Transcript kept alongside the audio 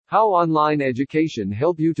How online education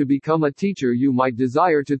help you to become a teacher. You might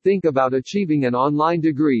desire to think about achieving an online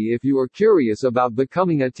degree if you are curious about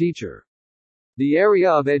becoming a teacher. The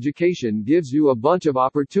area of education gives you a bunch of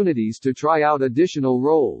opportunities to try out additional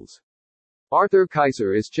roles. Arthur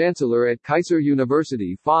Kaiser, as chancellor at Kaiser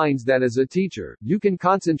University, finds that as a teacher, you can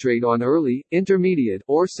concentrate on early, intermediate,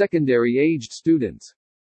 or secondary-aged students.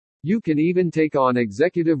 You can even take on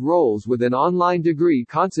executive roles with an online degree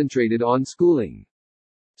concentrated on schooling.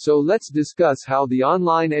 So let's discuss how the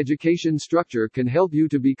online education structure can help you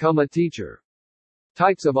to become a teacher.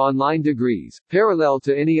 Types of online degrees. Parallel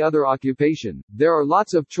to any other occupation, there are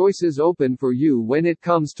lots of choices open for you when it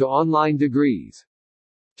comes to online degrees.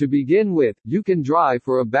 To begin with, you can drive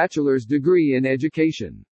for a bachelor's degree in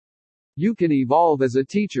education. You can evolve as a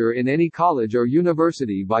teacher in any college or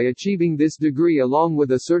university by achieving this degree along with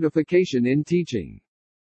a certification in teaching.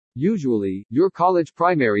 Usually, your college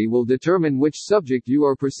primary will determine which subject you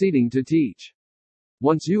are proceeding to teach.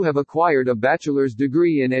 Once you have acquired a bachelor's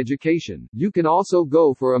degree in education, you can also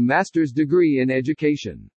go for a master's degree in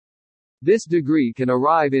education. This degree can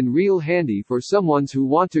arrive in real handy for someone who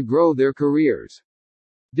want to grow their careers.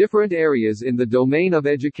 Different areas in the domain of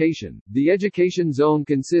education. The education zone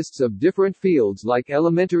consists of different fields like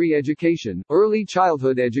elementary education, early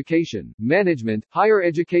childhood education, management, higher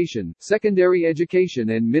education, secondary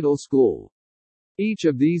education, and middle school. Each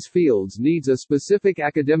of these fields needs a specific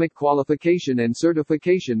academic qualification and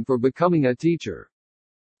certification for becoming a teacher.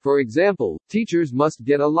 For example, teachers must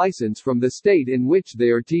get a license from the state in which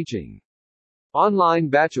they are teaching. Online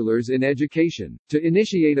bachelor's in education. To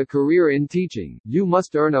initiate a career in teaching, you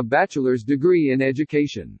must earn a bachelor's degree in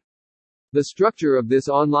education. The structure of this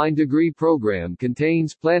online degree program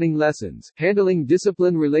contains planning lessons, handling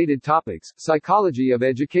discipline-related topics, psychology of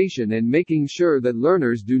education, and making sure that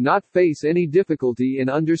learners do not face any difficulty in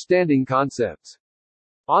understanding concepts.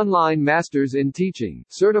 Online masters in teaching.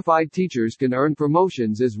 Certified teachers can earn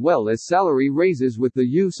promotions as well as salary raises with the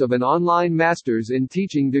use of an online master's in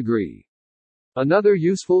teaching degree. Another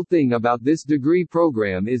useful thing about this degree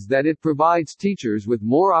program is that it provides teachers with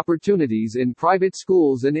more opportunities in private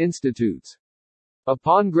schools and institutes.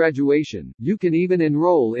 Upon graduation, you can even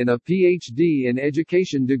enroll in a PhD in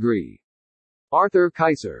education degree. Arthur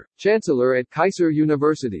Kaiser, chancellor at Kaiser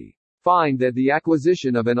University, find that the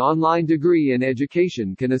acquisition of an online degree in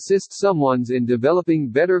education can assist someone in developing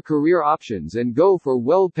better career options and go for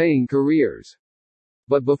well-paying careers.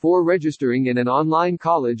 But before registering in an online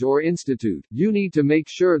college or institute, you need to make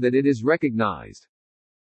sure that it is recognized.